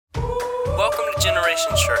Generation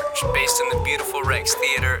Church, based in the beautiful Rex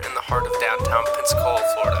Theater in the heart of downtown Pensacola,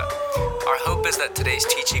 Florida. Our hope is that today's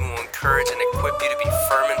teaching will encourage and equip you to be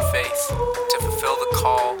firm in faith, to fulfill the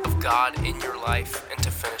call of God in your life, and to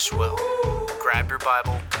finish well. Grab your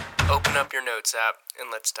Bible, open up your notes app, and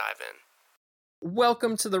let's dive in.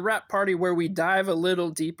 Welcome to the Rap Party, where we dive a little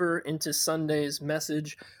deeper into Sunday's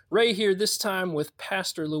message. Ray here, this time with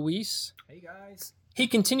Pastor Luis. Hey guys. He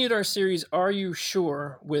continued our series, Are You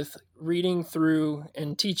Sure?, with reading through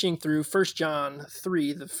and teaching through 1 John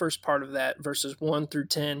 3, the first part of that, verses 1 through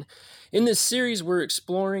 10. In this series, we're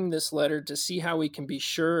exploring this letter to see how we can be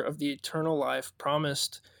sure of the eternal life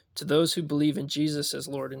promised to those who believe in Jesus as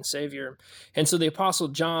Lord and Savior. And so the Apostle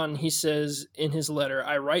John, he says in his letter,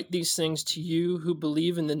 I write these things to you who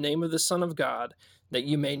believe in the name of the Son of God, that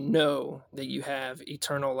you may know that you have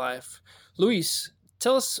eternal life. Luis,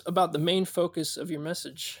 tell us about the main focus of your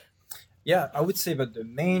message. Yeah, I would say that the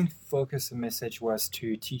main focus of the message was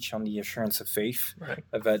to teach on the assurance of faith. Right.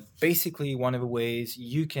 That basically one of the ways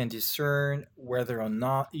you can discern whether or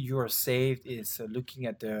not you are saved is looking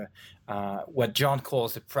at the what John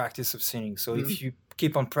calls the practice of sinning. So if you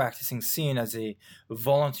keep on practicing sin as a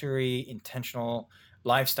voluntary, intentional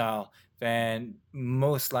lifestyle, then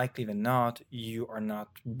most likely than not, you are not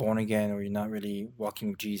born again, or you're not really walking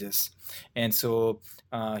with Jesus. And so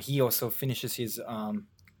he also finishes his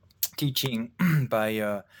teaching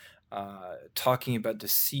by talking about the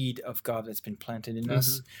seed of God that's been planted in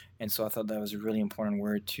us. And so I thought that was a really important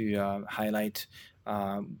word to highlight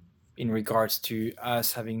in regards to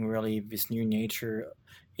us having really this new nature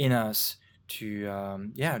in us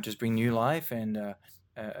to, just bring new life and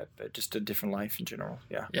just a different life in general.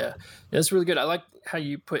 Yeah, that's really good. I like how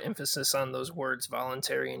you put emphasis on those words,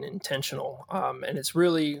 voluntary and intentional, and it's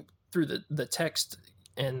really through the text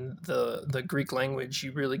and the Greek language,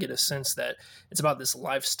 you really get a sense that it's about this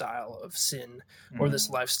lifestyle of sin or this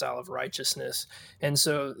lifestyle of righteousness. And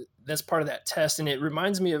so that's part of that test. And it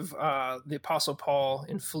reminds me of the Apostle Paul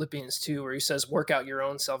in Philippians 2, where he says, work out your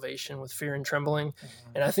own salvation with fear and trembling.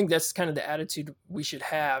 And I think that's kind of the attitude we should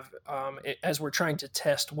have as we're trying to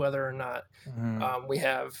test whether or not we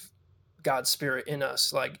have God's Spirit in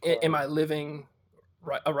us. Like, am I living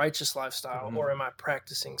a righteous lifestyle, or am I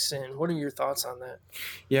practicing sin? What are your thoughts on that?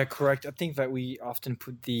 Yeah, correct. I think that we often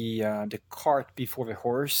put the cart before the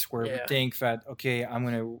horse, where we think that, okay, I'm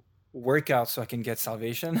going to work out so I can get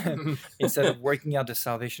salvation instead of working out the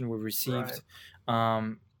salvation we received.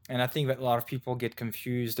 Right. And I think that a lot of people get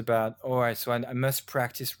confused about, all right, so I must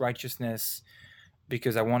practice righteousness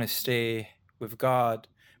because I want to stay with God.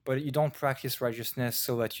 But you don't practice righteousness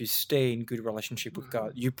so that you stay in good relationship with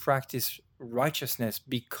God. You practice righteousness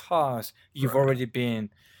because you've already been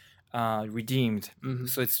redeemed.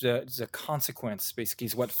 So it's the consequence, basically,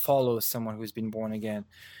 is what follows someone who's been born again.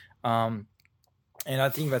 And I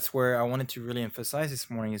think that's where I wanted to really emphasize this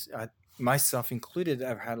morning is myself included.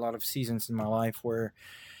 I've had a lot of seasons in my life where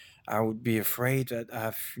I would be afraid that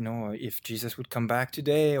if Jesus would come back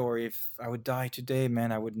today, or if I would die today,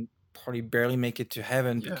 man, I wouldn't probably barely make it to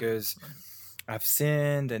heaven because I've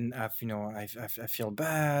sinned and I feel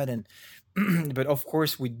bad. And but of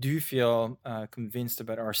course we do feel convinced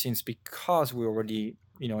about our sins because we're already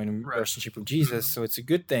in a relationship with Jesus. So it's a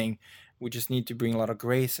good thing. We just need to bring a lot of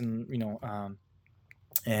grace and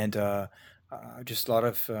just a lot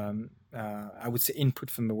of I would say input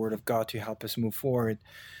from the Word of God to help us move forward.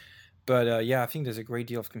 But I think there's a great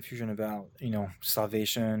deal of confusion about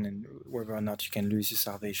salvation and whether or not you can lose your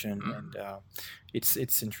salvation, and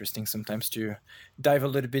it's interesting sometimes to dive a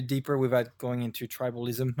little bit deeper without going into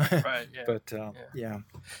tribalism. Right. Yeah. But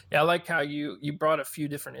I like how you brought a few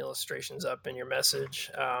different illustrations up in your message,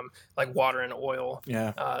 like water and oil.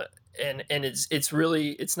 Yeah. And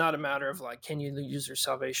it's not a matter of like, can you use your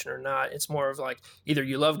salvation or not? It's more of like either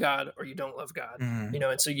you love God or you don't love God.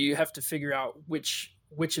 And so you have to figure out which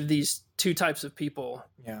of these two types of people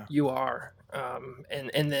you are,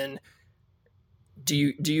 and then do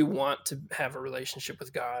you want to have a relationship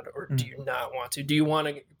with God, or do you not want to? Do you want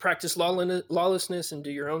to practice lawlessness and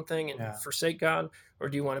do your own thing and forsake God, or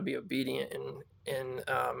do you want to be obedient and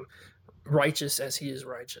righteous as He is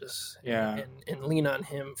righteous, and lean on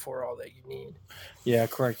Him for all that you need? Yeah,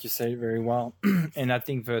 correct. You say it very well. And I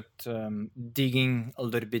think that digging a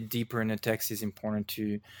little bit deeper in the text is important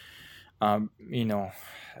to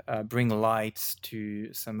bring light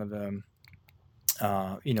to some of the,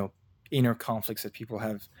 inner conflicts that people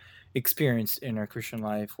have experienced in their Christian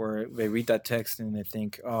life, where they read that text and they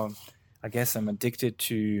think, oh, I guess I'm addicted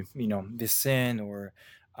to, this sin, or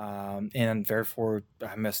and therefore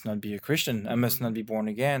I must not be a Christian. I must not be born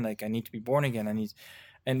again. Like, I need to be born again.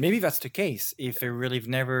 And maybe that's the case if they really have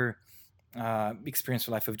never experience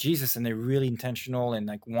the life of Jesus, and they're really intentional and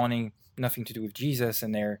like wanting nothing to do with Jesus,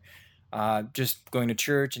 and they're just going to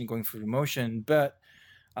church and going through emotion. But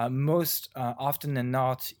most often than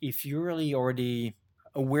not, if you're really already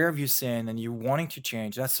aware of your sin and you're wanting to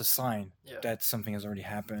change, that's a sign that something has already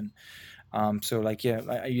happened. So like,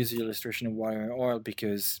 I use the illustration of water and oil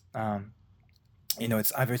because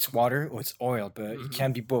it's either it's water or it's oil, but you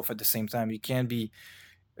can't be both at the same time. You can't be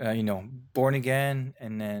born again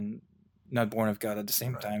and then not born of God at the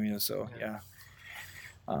same time. So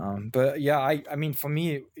but I mean, for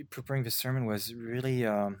me, preparing this sermon was really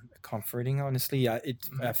comforting. Honestly,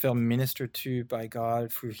 I felt ministered to by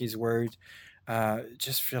God through His Word.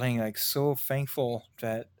 Just feeling like so thankful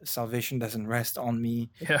that salvation doesn't rest on me,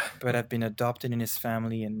 but I've been adopted in His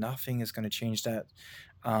family, and nothing is going to change that.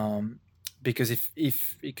 Because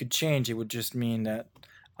if it could change, it would just mean that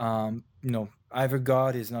either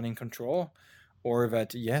God is not in control, or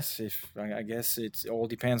that I guess it all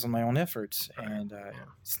depends on my own efforts, and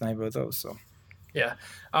it's neither of those. So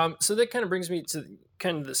so that kind of brings me to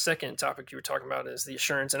kind of the second topic you were talking about, is the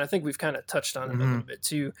assurance, and I think we've kind of touched on it a little bit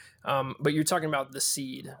too. But you're talking about the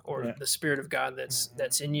seed, or the Spirit of God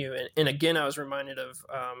that's in you, and again, I was reminded of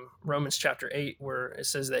Romans chapter 8, where it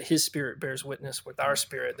says that His Spirit bears witness with our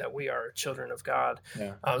spirit that we are children of God.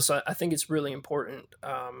 So I think it's really important.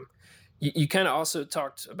 You kind of also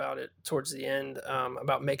talked about it towards the end,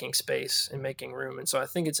 about making space and making room. And so I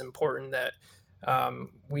think it's important that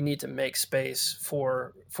we need to make space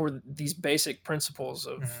for these basic principles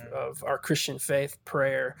of our Christian faith,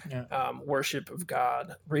 prayer, worship of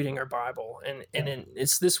God, reading our Bible. And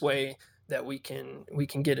it's this way that we can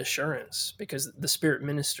get assurance, because the Spirit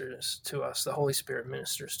ministers to us. The Holy Spirit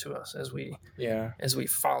ministers to us as we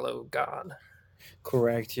follow God.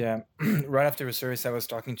 Correct. Yeah. Right after the service, I was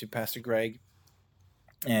talking to Pastor Greg,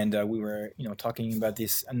 and we were, talking about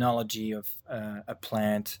this analogy of a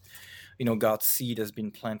plant. God's seed has been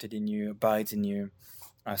planted in you, abides in you,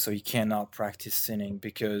 so you cannot practice sinning,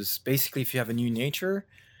 because basically, if you have a new nature,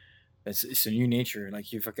 it's a new nature.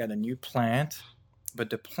 Like you've got a new plant, but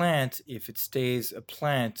the plant, if it stays a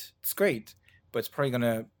plant, it's great, but it's probably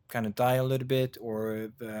gonna kind of die a little bit, or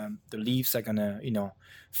the leaves are gonna,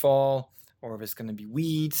 fall, or if it's going to be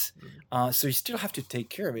weeds. So you still have to take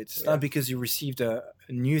care of it. It's not because you received a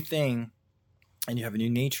new thing and you have a new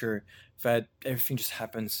nature that everything just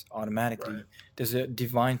happens automatically. Right. There's a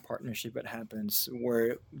divine partnership that happens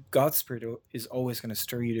where God's Spirit is always going to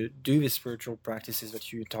stir you to do the spiritual practices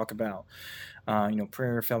that you talk about,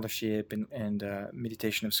 prayer, fellowship, and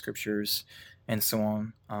meditation of scriptures, and so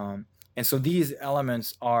on. And so these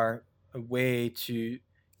elements are a way to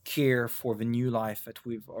care for the new life that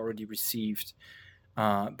we've already received,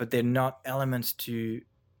 but they're not elements to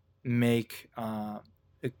make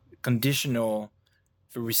conditional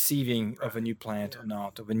the receiving of a new plant or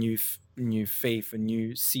not, of a new faith, a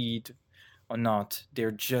new seed or not. They're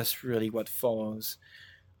just really what follows.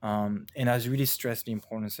 And I was really stressed the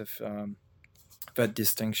importance of that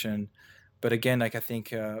distinction. But again, I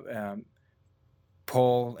think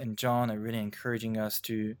Paul and John are really encouraging us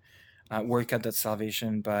to work at that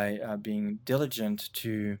salvation by being diligent,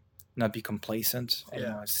 to not be complacent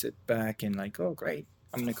and sit back and like, oh great,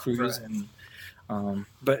 I'm gonna cruise. Right. And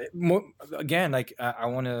but more, again, like I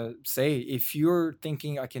want to say, if you're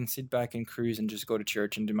thinking I can sit back and cruise and just go to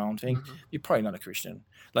church and do my own thing, you're probably not a Christian.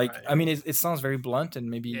 Like I mean, it sounds very blunt and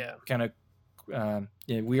maybe kind of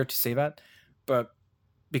weird to say that, but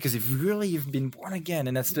because if really you've been born again,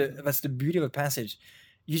 and that's the beauty of a passage,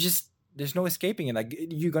 there's no escaping it. Like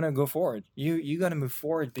you're gonna go forward. You gotta move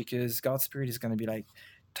forward, because God's Spirit is gonna be like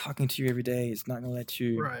talking to you every day. It's not gonna let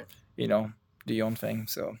you, do your own thing.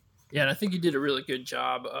 So and I think you did a really good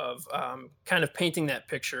job of kind of painting that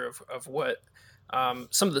picture of what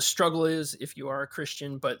some of the struggle is if you are a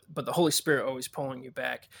Christian, but the Holy Spirit always pulling you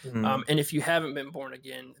back. And if you haven't been born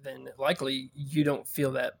again, then likely you don't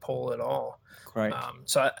feel that pull at all. Right.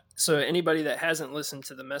 So anybody that hasn't listened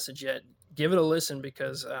to the message yet, give it a listen,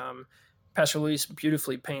 because Pastor Luis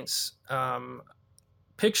beautifully paints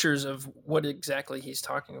pictures of what exactly he's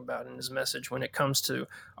talking about in his message when it comes to,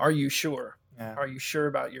 are you sure? Yeah. Are you sure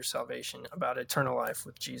about your salvation, about eternal life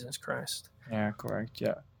with Jesus Christ? Yeah, correct.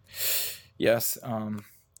 Yeah. Yes.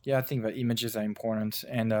 I think that images are important.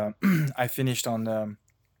 And I finished on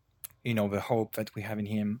the hope that we have in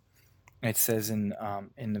Him. It says in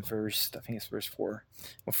the verse, I think it's verse 4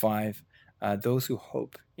 or 5, those who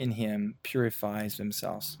hope in Him purifies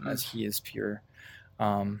themselves as He is pure.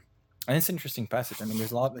 And it's an interesting passage. I mean,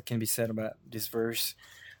 there's a lot that can be said about this verse.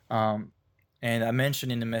 And I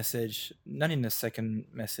mentioned in the message, not in the second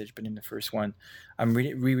message, but in the first one, I'm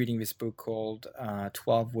rereading this book called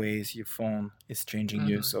 12 Ways Your Phone is Changing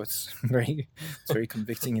You. So it's very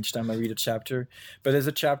convicting each time I read a chapter. But there's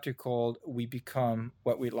a chapter called We Become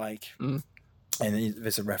What We Like. And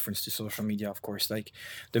there's a reference to social media, of course. Like,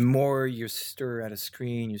 the more you stir at a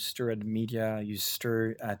screen, you stir at the media, you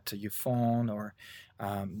stir at your phone, or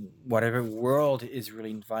whatever world is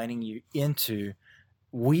really inviting you into,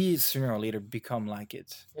 we sooner or later become like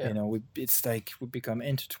it. It's like we become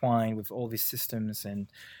intertwined with all these systems and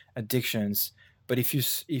addictions. But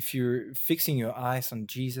if you're fixing your eyes on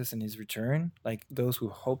Jesus and his return, like those who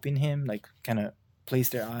hope in him, like kind of fix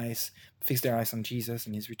their eyes on Jesus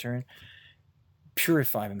and his return,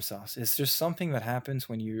 purify themselves. It's just something that happens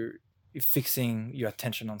when you're fixing your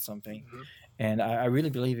attention on something. And I really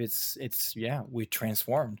believe it's we're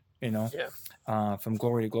transformed, from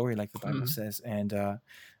glory to glory, like the Bible says. And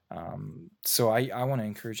so I want to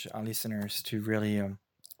encourage our listeners to really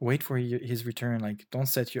wait for his return. Like, don't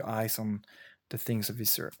set your eyes on the things of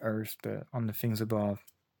this earth, but on the things above,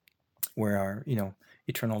 where our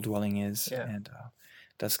eternal dwelling is. And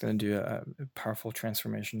that's going to do a powerful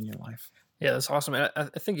transformation in your life. Yeah, that's awesome. And I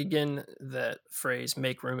think, again, that phrase,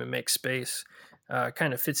 make room and make space,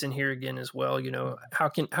 kind of fits in here again as well. How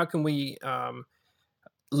can we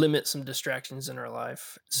limit some distractions in our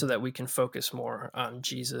life so that we can focus more on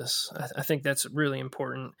Jesus? I think that's really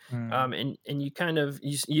important. And you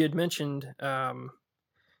had mentioned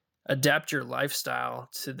adapt your lifestyle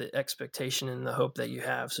to the expectation and the hope that you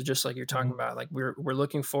have. So just like you're talking about, like we're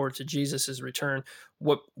looking forward to Jesus's return.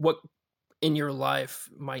 What in your life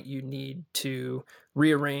might you need to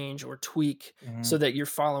rearrange or tweak so that you're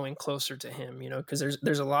following closer to him? Because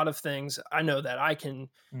there's a lot of things I know that I can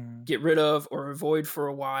get rid of or avoid for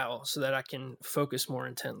a while so that I can focus more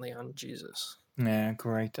intently on Jesus. Yeah,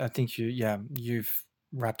 great. I think you've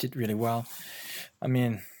wrapped it really well. I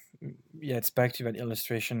mean, it's back to that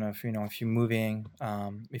illustration of, if you're moving,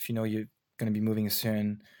 if you're going to be moving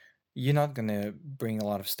soon, you're not going to bring a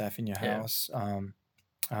lot of stuff in your house.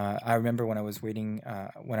 I remember when I was when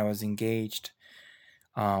I was engaged,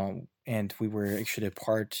 and we were actually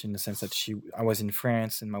apart in the sense that I was in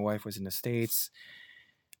France and my wife was in the States.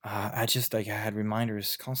 I had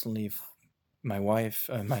reminders constantly of my wife,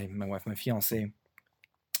 my fiancée,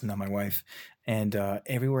 not my wife. And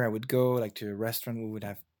everywhere I would go, like to a restaurant we would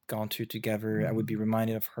have gone to together, I would be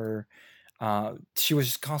reminded of her. She was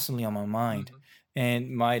just constantly on my mind.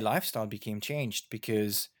 And my lifestyle became changed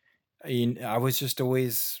because I was just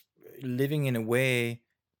always living in a way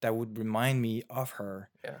that would remind me of her.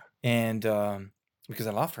 And because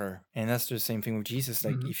I love her. And that's the same thing with Jesus.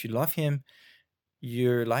 Like, if you love him,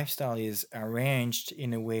 your lifestyle is arranged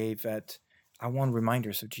in a way that I want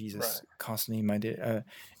reminders of Jesus constantly in my day.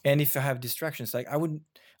 And if I have distractions, like I would,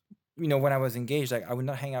 when I was engaged, like I would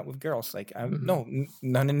not hang out with girls. Like none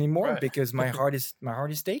anymore, because my heart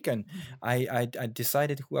is taken. I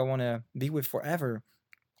decided who I want to be with forever.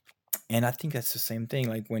 And I think that's the same thing.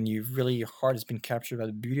 Like when your heart has been captured by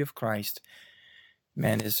the beauty of Christ,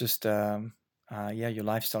 man, it's just, your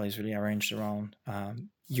lifestyle is really arranged around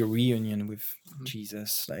your reunion with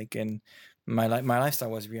Jesus. Like, and my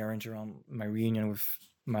lifestyle was rearranged around my reunion with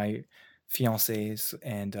my fiancés,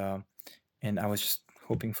 and I was just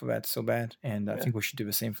hoping for that so bad. And I think we should do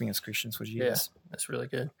the same thing as Christians with Jesus. Yeah, that's really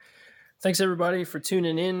good. Thanks everybody for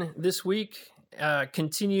tuning in this week.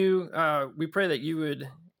 We pray that you would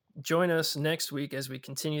join us next week as we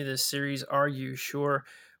continue this series, Are You Sure?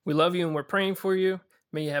 We love you and we're praying for you.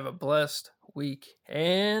 May you have a blessed week.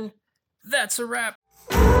 And that's a wrap.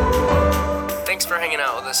 Thanks for hanging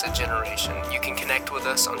out with us at Generation. You can connect with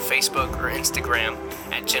us on Facebook or Instagram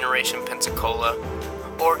at Generation Pensacola,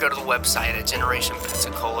 or go to the website at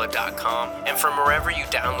generationpensacola.com and from wherever you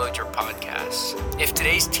download your podcasts. If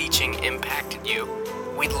today's teaching impacted you,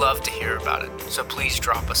 we'd love to hear about it, so please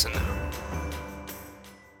drop us a note.